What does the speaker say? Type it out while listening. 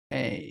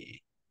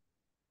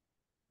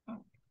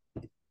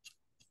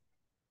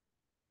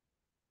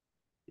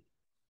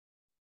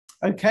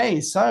Okay,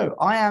 so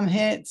I am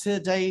here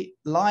today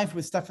live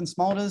with Stefan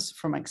Smulders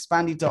from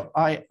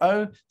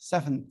Expandy.io.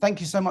 Stefan, thank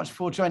you so much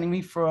for joining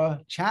me for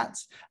a chat.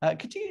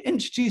 Could you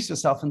introduce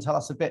yourself and tell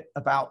us a bit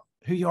about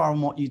who you are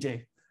and what you do?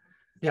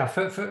 Yeah,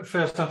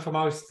 first and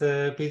foremost,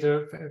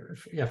 Peter,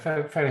 yeah,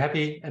 very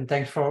happy, and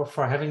thanks for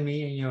having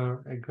me in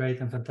your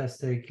great and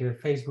fantastic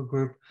Facebook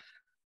group.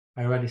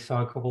 I already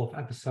saw a couple of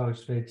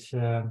episodes which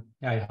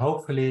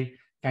hopefully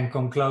can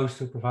come close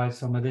to provide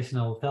some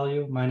additional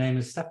value. My name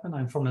is Stefan.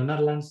 I'm from the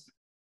Netherlands.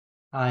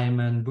 I'm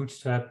a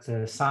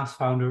bootstrapped SaaS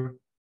founder,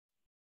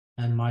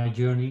 and my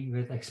journey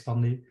with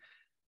Expandy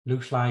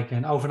looks like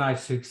an overnight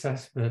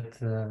success, but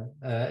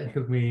it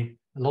took me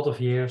a lot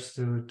of years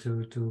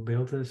to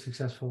build a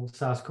successful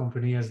SaaS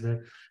company. As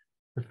the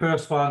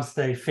first ones,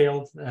 they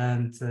failed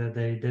and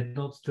they did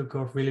not took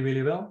off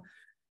really well.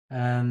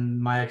 And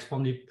my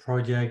Expandy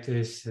project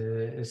is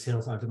a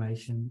sales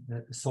automation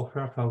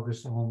software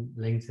focused on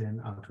LinkedIn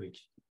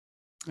outreach.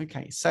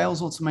 Okay,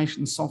 sales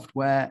automation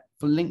software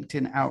for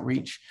LinkedIn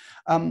outreach.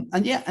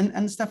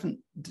 And Stefan,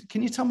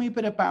 can you tell me a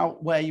bit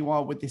about where you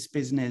are with this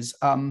business?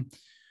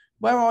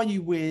 Where are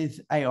you with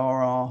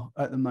ARR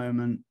at the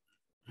moment?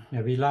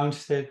 Yeah, we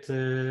launched it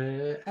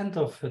end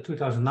of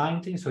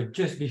 2019, so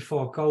just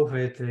before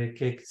COVID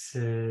kicked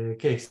in.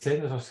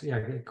 It was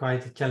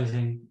quite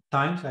challenging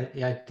times,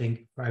 I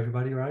think, for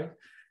everybody, right?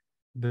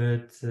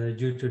 But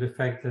due to the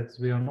fact that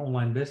we are an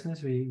online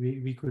business,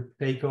 we could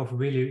take off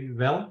really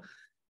well.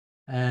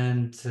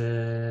 And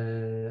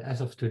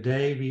as of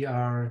today, we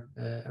are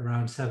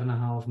around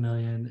 7.5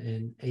 million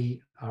in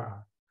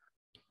ARR.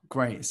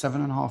 Great,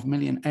 7.5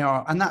 million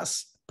ARR, and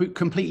that's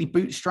completely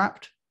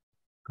bootstrapped?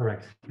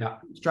 Correct, yeah.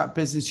 Bootstrap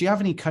business. Do you have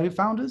any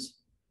co-founders?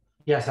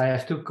 Yes, I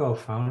have 2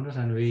 co-founders,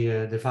 and we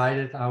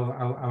divided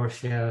our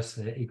shares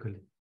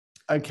equally.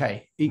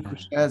 Okay, equal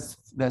shares.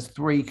 There's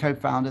 3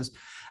 co-founders.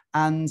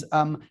 And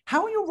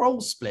how are your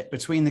roles split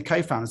between the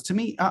co-founders? To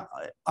me,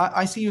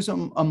 I see you as a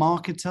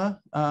marketer,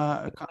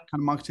 kind of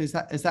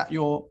marketer. Is that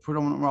your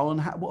predominant role?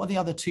 And what are the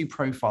other 2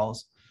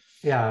 profiles?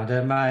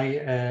 Yeah, my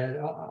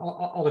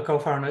other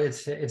co-founder,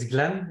 it's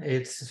Glenn.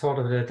 It's sort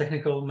of the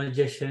technical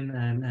magician,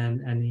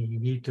 and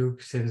he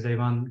took since day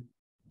one,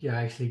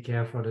 actually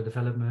care for the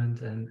development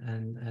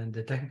and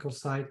the technical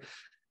side.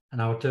 And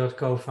our third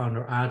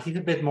co-founder, Art, he's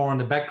a bit more in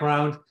the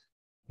background.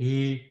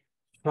 He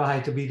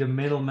tried to be the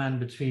middleman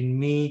between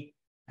me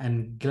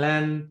and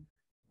Glenn,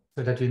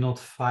 so that we not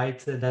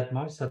fight that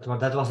much. That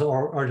was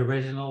our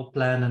original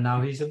plan, and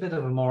now he's a bit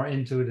of a more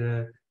into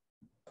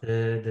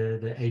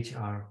the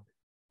HR.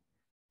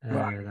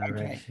 Direction.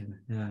 Okay.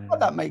 Yeah. Well,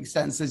 that makes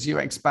sense as you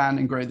expand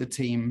and grow the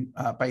team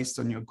based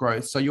on your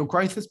growth. So your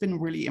growth has been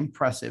really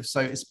impressive. So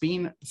it's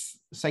been,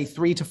 say,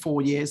 3 to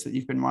 4 years that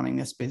you've been running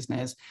this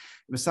business.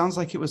 It sounds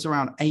like it was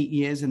around 8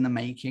 years in the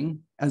making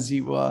as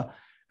you were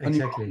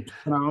exactly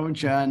on our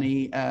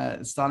journey,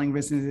 starting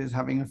businesses,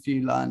 having a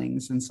few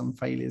learnings and some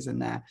failures in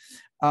there.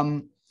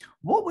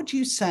 What would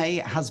you say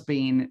has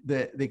been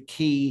the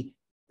key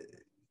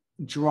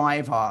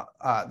driver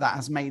that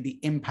has made the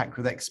impact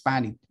with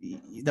Expandy,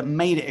 that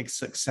made it a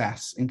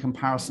success in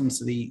comparison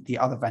to the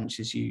other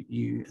ventures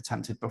you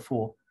attempted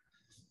before?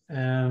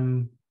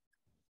 Maybe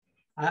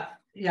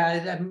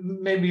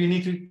you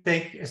need to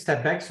take a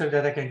step back so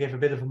that I can give a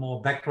bit of a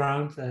more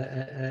background,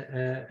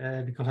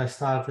 because I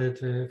started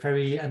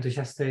very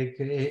enthusiastic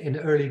in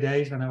the early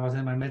days when I was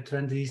in my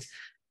mid-20s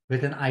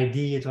with an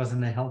idea. It was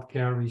in the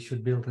healthcare. We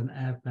should build an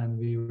app, and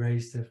we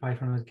raised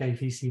 500K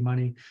VC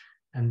money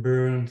and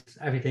burned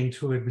everything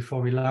through it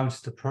before we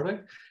launched the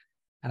product.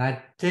 And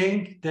I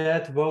think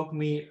that woke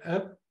me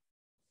up.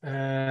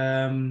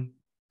 And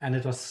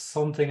it was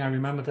something I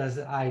remembered as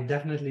I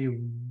definitely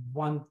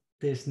want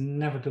this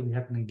never to be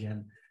happening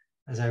again,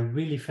 as I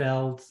really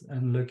felt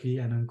unlucky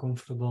and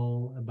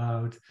uncomfortable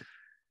about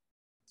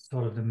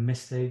sort of the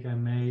mistake I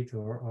made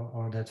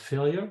or that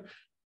failure.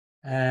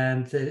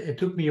 And it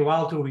took me a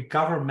while to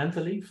recover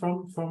mentally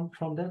from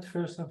that,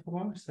 first and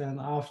foremost. And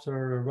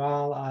after a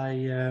while,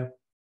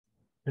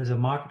 as a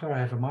marketer, I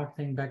have a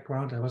marketing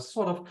background. I was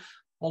sort of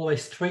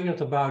always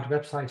triggered about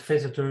website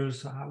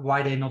visitors,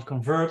 why they not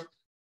convert.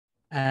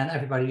 And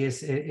everybody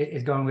is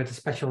going with a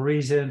special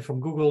reason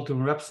from Google to a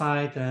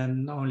website,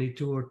 and only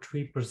 2 or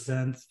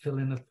 3% fill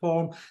in a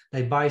form.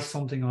 They buy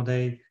something or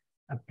they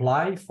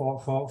apply for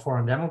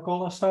a demo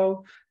call or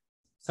so.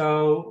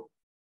 So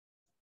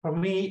for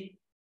me,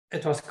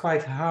 it was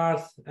quite hard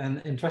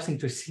and interesting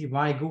to see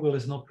why Google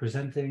is not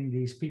presenting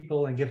these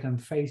people and give them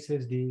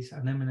faces, these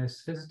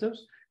anonymous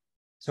visitors.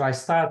 So I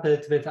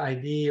started with the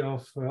idea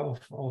of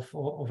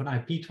an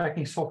IP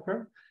tracking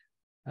software.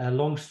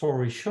 Long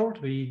story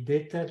short, we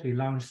did that. We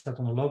launched that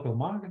on a local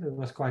market. It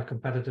was quite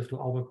competitive to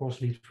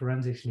Albatross Lead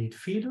Forensics Lead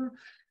Feeder.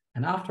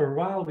 And after a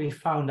while, we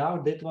found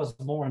out it was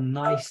more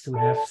nice to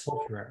have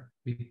software.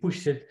 We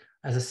pushed it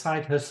as a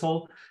side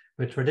hustle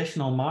with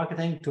traditional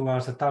marketing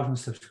towards 1,000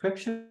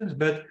 subscriptions.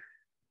 But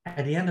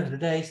at the end of the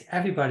day,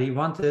 everybody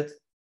wanted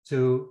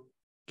to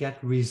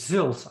get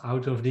results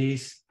out of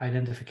these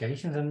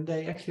identifications, and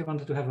they actually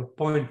wanted to have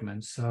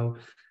appointments. So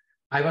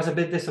I was a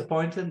bit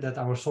disappointed that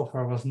our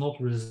software was not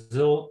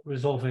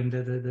resolving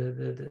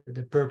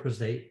the purpose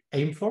they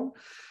aim for.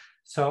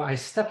 So I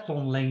stepped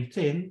on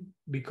LinkedIn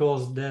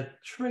because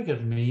that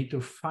triggered me to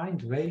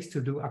find ways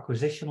to do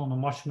acquisition on a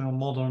much more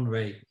modern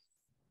way.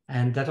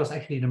 And that was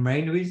actually the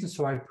main reason.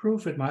 So I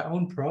proved with my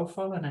own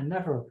profile, and I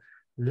never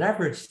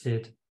leveraged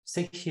it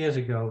 6 years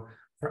ago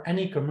for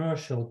any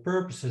commercial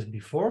purposes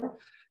before.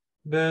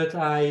 But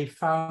I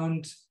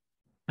found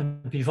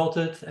and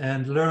pivoted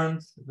and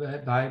learned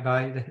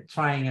by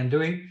trying and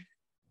doing.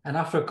 And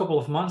after a couple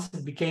of months,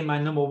 it became my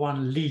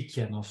 #1 lead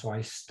channel. So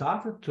I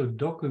started to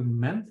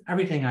document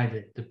everything I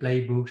did, the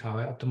playbooks, how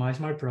I optimized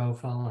my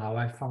profile, how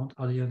I found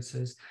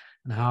audiences,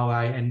 and how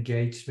I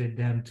engaged with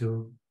them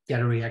to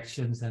get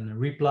reactions and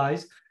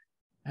replies.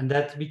 And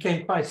that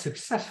became quite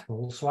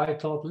successful. So I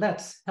thought,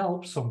 let's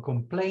help some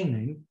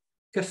complaining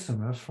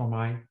customers from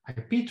my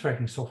IP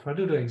tracking software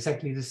to do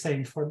exactly the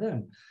same for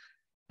them.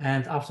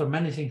 And after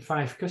managing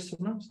 5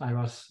 customers,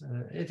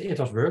 it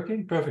was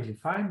working perfectly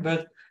fine,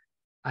 but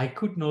I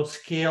could not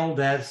scale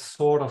that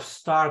sort of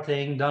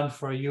starting done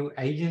for you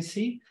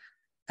agency,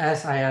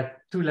 as I had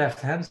 2 left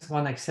hands,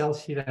 1 Excel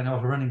sheet, and I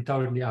was running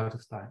totally out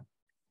of time.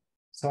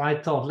 So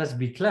I thought, let's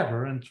be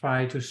clever and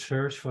try to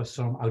search for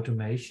some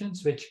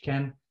automations which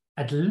can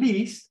at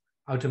least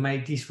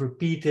automate these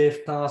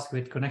repetitive tasks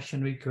with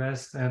connection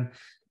requests. And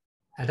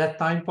at that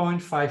time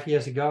point, 5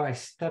 years ago, I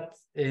stepped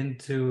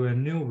into a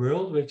new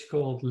world which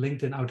called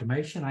LinkedIn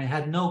automation. I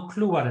had no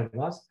clue what it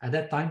was at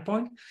that time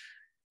point.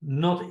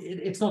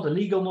 It's not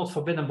illegal, not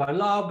forbidden by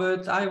law,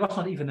 but I was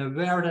not even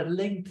aware that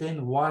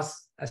LinkedIn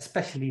was,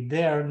 especially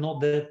there, not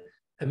that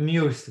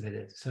amused with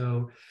it.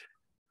 So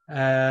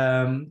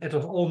it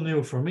was all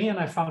new for me, and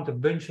I found a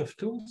bunch of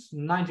tools.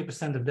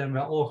 90% of them were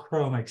all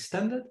Chrome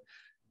extended,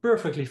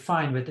 perfectly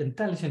fine with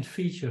intelligent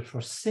features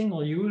for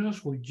single users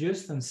who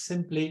just and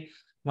simply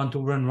want to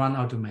run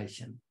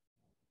automation.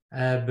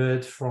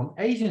 But from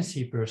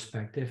agency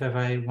perspective, if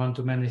I want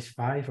to manage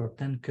 5 or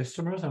 10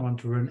 customers, I want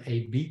to run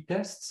A/B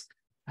tests,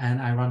 and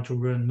I want to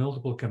run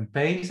multiple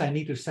campaigns, I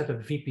need to set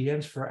up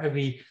VPNs for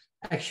every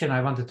action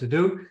I wanted to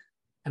do.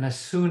 And as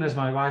soon as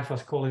my wife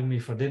was calling me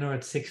for dinner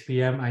at 6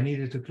 p.m., I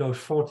needed to close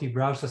 40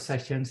 browser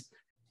sessions,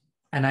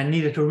 and I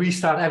needed to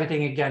restart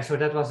everything again. So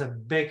that was a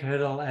big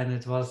hurdle, and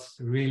it was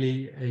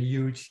really a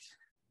huge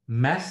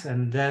mess.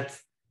 And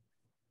that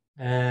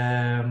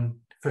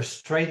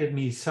frustrated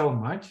me so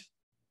much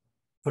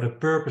for the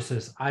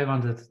purposes I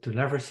wanted to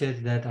leverage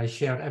it, that I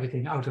shared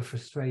everything out of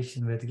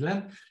frustration with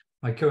Glenn,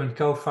 my current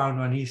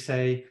co-founder, and he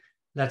say,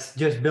 let's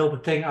just build the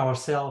thing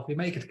ourselves. We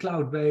make it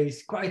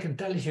cloud-based, quite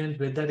intelligent,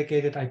 with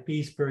dedicated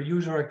IPs per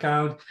user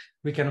account.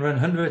 We can run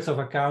hundreds of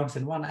accounts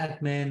in 1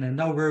 admin, and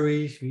no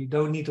worries, we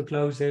don't need to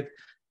close it.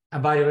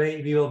 And by the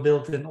way, we will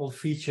build in all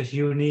features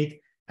you need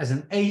as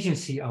an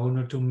agency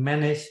owner to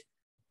manage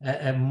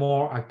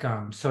more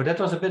accounts. So that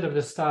was a bit of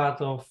the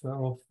start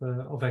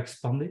of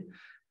expanding.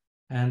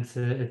 And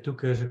it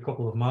took us a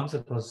couple of months.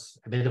 It was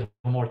a bit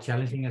more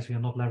challenging, as we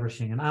are not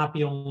leveraging an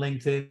API on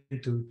LinkedIn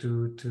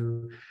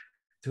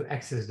to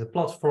access the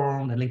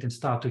platform. And LinkedIn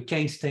started to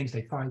change things.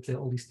 They find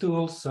all these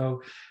tools.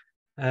 So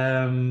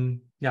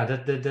yeah,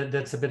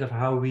 that's a bit of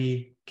how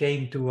we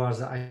came towards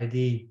the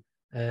idea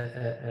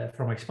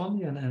from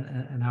Expandy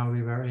and how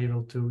we were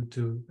able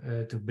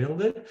to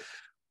build it.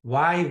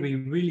 Why we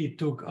really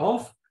took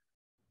off.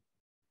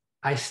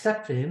 I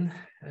stepped in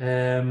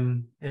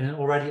an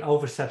already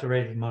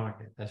oversaturated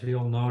market. As we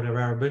all know, there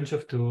were a bunch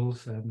of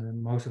tools,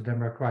 and most of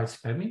them were quite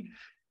spammy.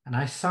 And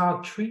I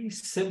saw 3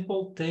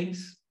 simple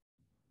things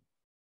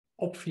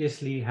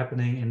obviously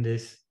happening in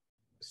this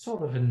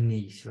sort of a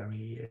niche where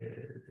we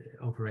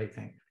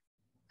operating.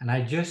 And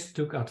I just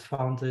took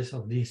advantage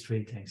of these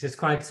 3 things. It's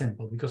quite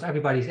simple, because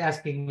everybody's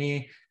asking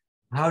me,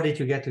 how did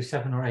you get to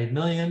 7 or 8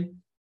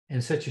 million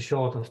in such a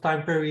short of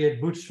time period,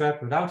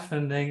 bootstrap, without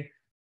funding?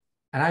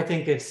 And I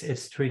think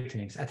it's 3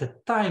 things. At the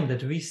time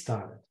that we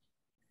started,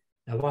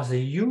 there was a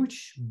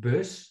huge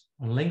buzz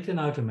on LinkedIn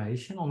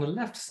automation. On the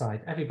left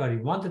side, everybody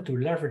wanted to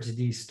leverage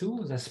these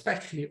tools,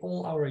 especially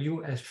all our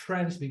US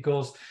friends,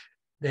 because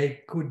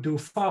they could do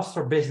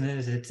faster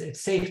business. It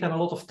saved them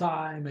a lot of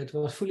time. It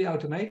was fully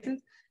automated.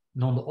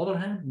 And on the other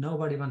hand,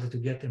 nobody wanted to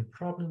get in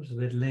problems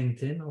with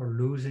LinkedIn or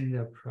losing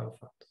their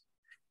profiles.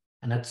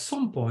 And at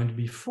some point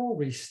before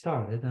we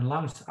started and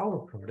launched our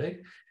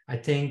product, I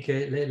think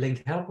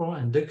Linked Helper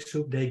and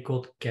DuckSoup, they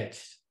got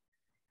catched.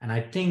 And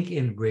I think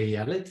in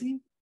reality,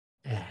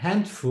 a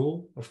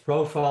handful of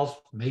profiles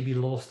maybe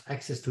lost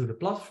access to the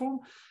platform,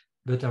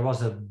 but there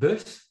was a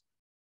buzz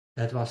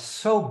that was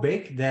so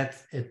big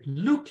that it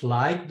looked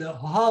like the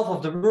half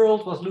of the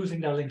world was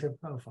losing their LinkedIn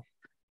profile.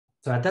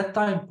 So at that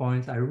time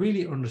point, I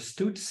really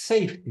understood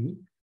safety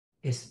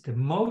is the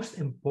most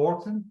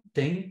important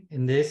thing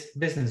in this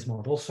business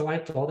model. So I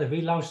thought, if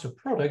we launch the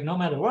product, no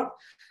matter what,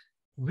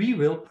 we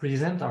will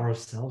present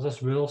ourselves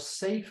as real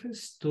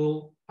safest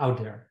tool out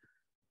there.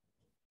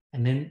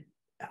 And then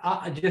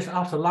just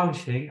after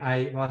launching,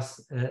 I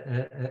was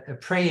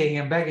praying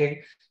and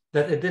begging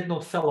that it did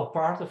not fall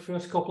apart the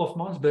first couple of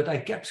months, but I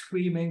kept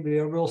screaming, we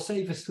are the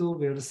safest tool,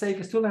 we are the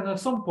safest tool. And at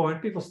some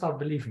point, people start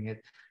believing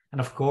it.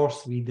 And of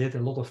course, we did a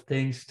lot of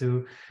things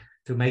to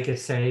make it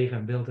safe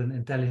and build an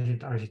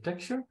intelligent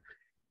architecture.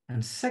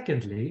 And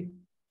secondly,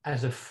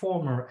 as a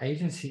former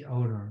agency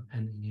owner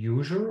and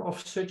user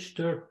of such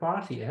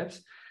third-party apps,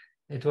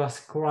 it was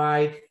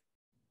quite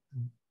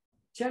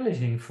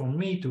challenging for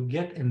me to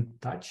get in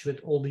touch with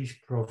all these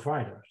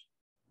providers.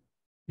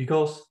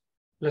 Because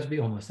let's be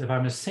honest, if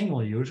I'm a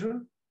single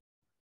user,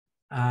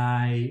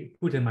 I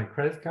put in my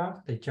credit card,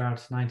 they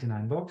charge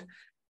 $99,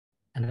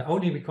 and the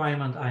only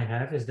requirement I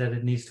have is that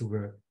it needs to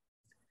work.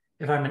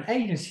 If I'm an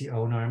agency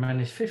owner, I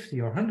manage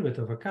 50 or 100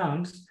 of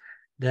accounts,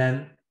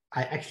 then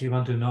I actually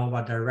want to know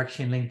what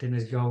direction LinkedIn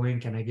is going.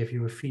 Can I give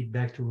you a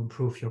feedback to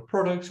improve your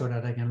product so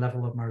that I can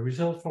level up my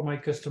results for my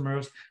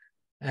customers,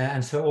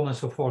 and so on and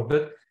so forth.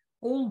 But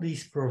all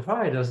these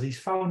providers, these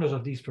founders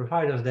of these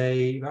providers,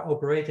 they were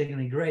operating in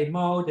a gray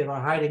mode. They were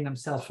hiding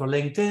themselves for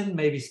LinkedIn,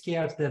 maybe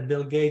scared that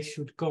Bill Gates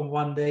should come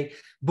one day,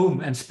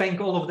 boom, and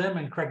spank all of them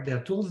and crack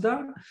their tools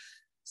down.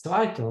 So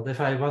I thought, if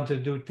I want to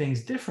do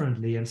things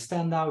differently and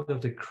stand out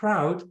of the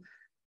crowd,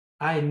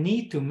 I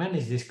need to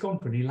manage this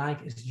company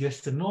like it's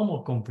just a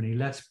normal company.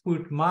 Let's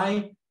put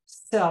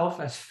myself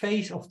as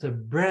face of the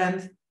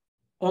brand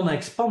on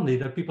Expandi,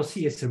 that people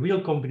see it's a real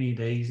company.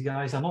 These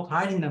guys are not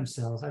hiding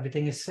themselves.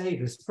 Everything is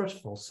safe, it's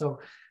trustful. So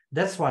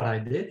that's what I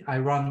did. I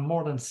ran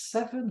more than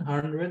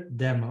 700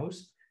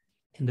 demos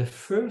in the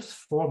first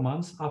 4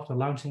 months after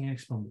launching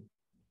Expandi.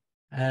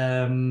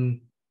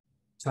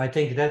 So I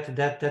think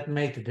that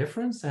made the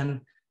difference.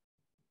 And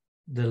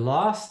the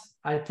last,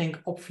 I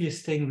think,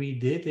 obvious thing we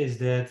did is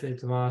that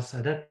it was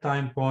at that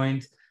time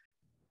point,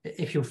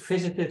 if you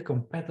visited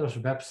competitors'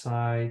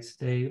 websites,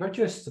 they were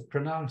just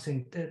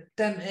pronouncing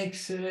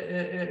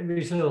 10x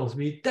results,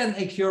 we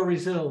 10x your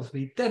results,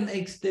 we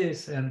 10x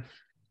this, and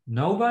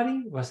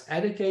nobody was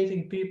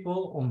educating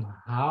people on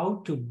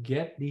how to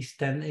get these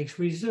 10x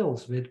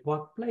results, with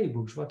what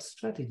playbooks, what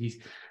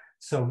strategies.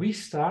 So we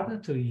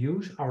started to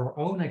use our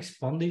own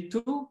Expandi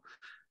tool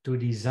to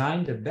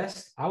design the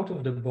best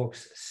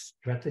out-of-the-box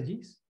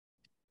strategies.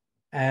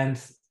 And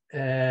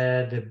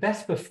the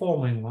best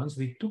performing ones,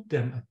 we took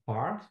them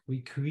apart.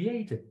 We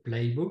created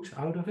playbooks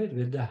out of it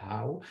with the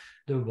how,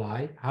 the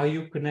why, how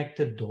you connect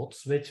the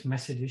dots, which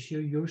messages you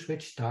use,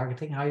 which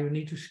targeting, how you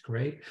need to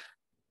scrape,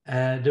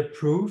 the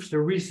proofs, the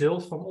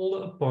results from all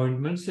the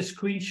appointments, the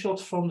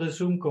screenshots from the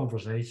Zoom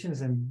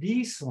conversations. And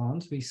these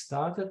ones, we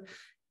started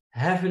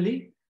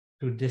heavily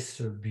to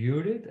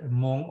distribute it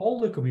among all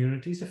the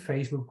communities, the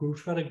Facebook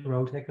groups where the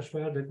growth hackers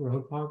were, the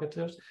growth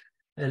marketers,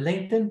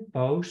 LinkedIn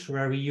posts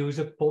where we use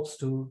the pods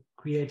to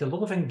create a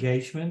lot of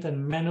engagement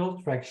and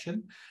manual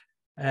traction.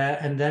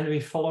 And then we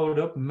followed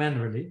up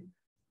manually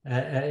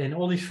in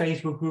all these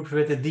Facebook groups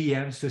with the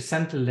DMs to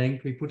send the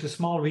link. We put a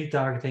small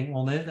retargeting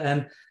on it,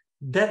 and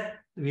that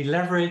we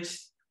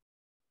leveraged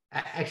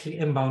actually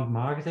inbound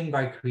marketing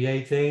by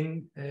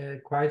creating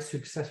quite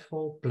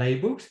successful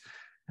playbooks.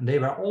 And they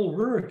were all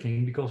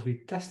working because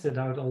we tested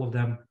out all of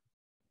them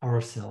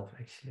ourselves,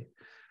 actually.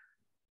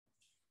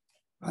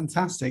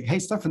 Fantastic. Hey,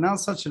 Stefan, that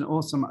was such an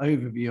awesome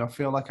overview. I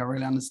feel like I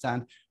really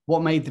understand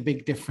what made the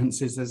big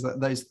differences. There's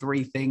those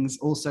three things.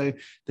 Also,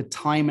 the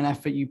time and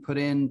effort you put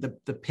in,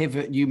 the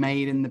pivot you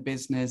made in the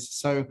business.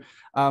 So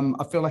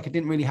I feel like I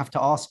didn't really have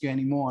to ask you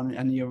anymore.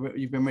 And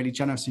you've been really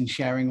generous in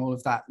sharing all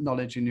of that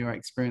knowledge and your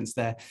experience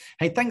there.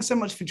 Hey, thanks so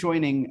much for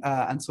joining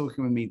and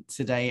talking with me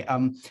today.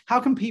 How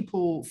can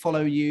people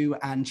follow you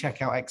and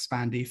check out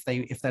Expandi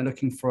if they're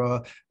looking for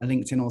a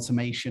LinkedIn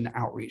automation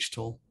outreach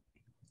tool?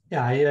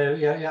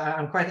 Yeah,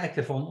 I'm quite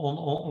active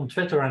on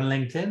Twitter and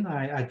LinkedIn.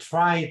 I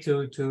try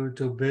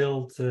to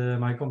build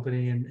my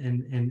company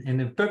in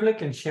the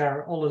public and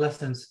share all the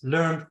lessons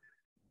learned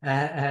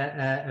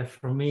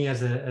from me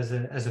as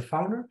a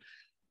founder.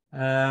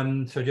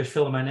 So just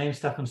fill in my name,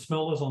 Stefan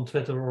Smulders, on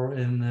Twitter or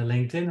in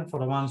LinkedIn. And for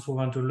the ones who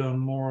want to learn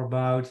more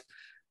about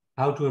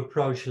how to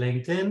approach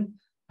LinkedIn,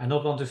 I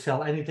don't want to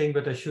sell anything,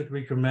 but I should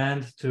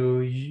recommend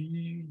to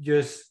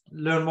just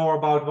learn more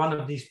about one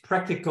of these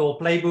practical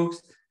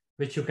playbooks,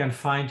 which you can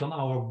find on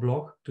our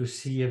blog, to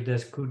see if there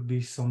could be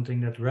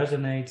something that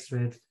resonates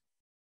with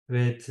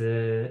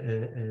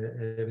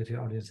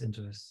your audience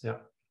interests. Yeah.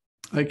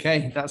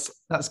 Okay,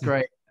 that's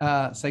great.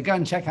 So go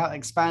and check out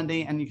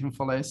Expandi, and you can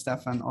follow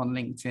Stefan on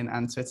LinkedIn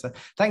and Twitter.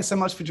 Thanks so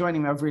much for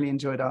joining me. I've really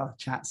enjoyed our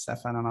chat,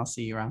 Stefan, and I'll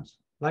see you around.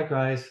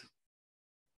 Likewise.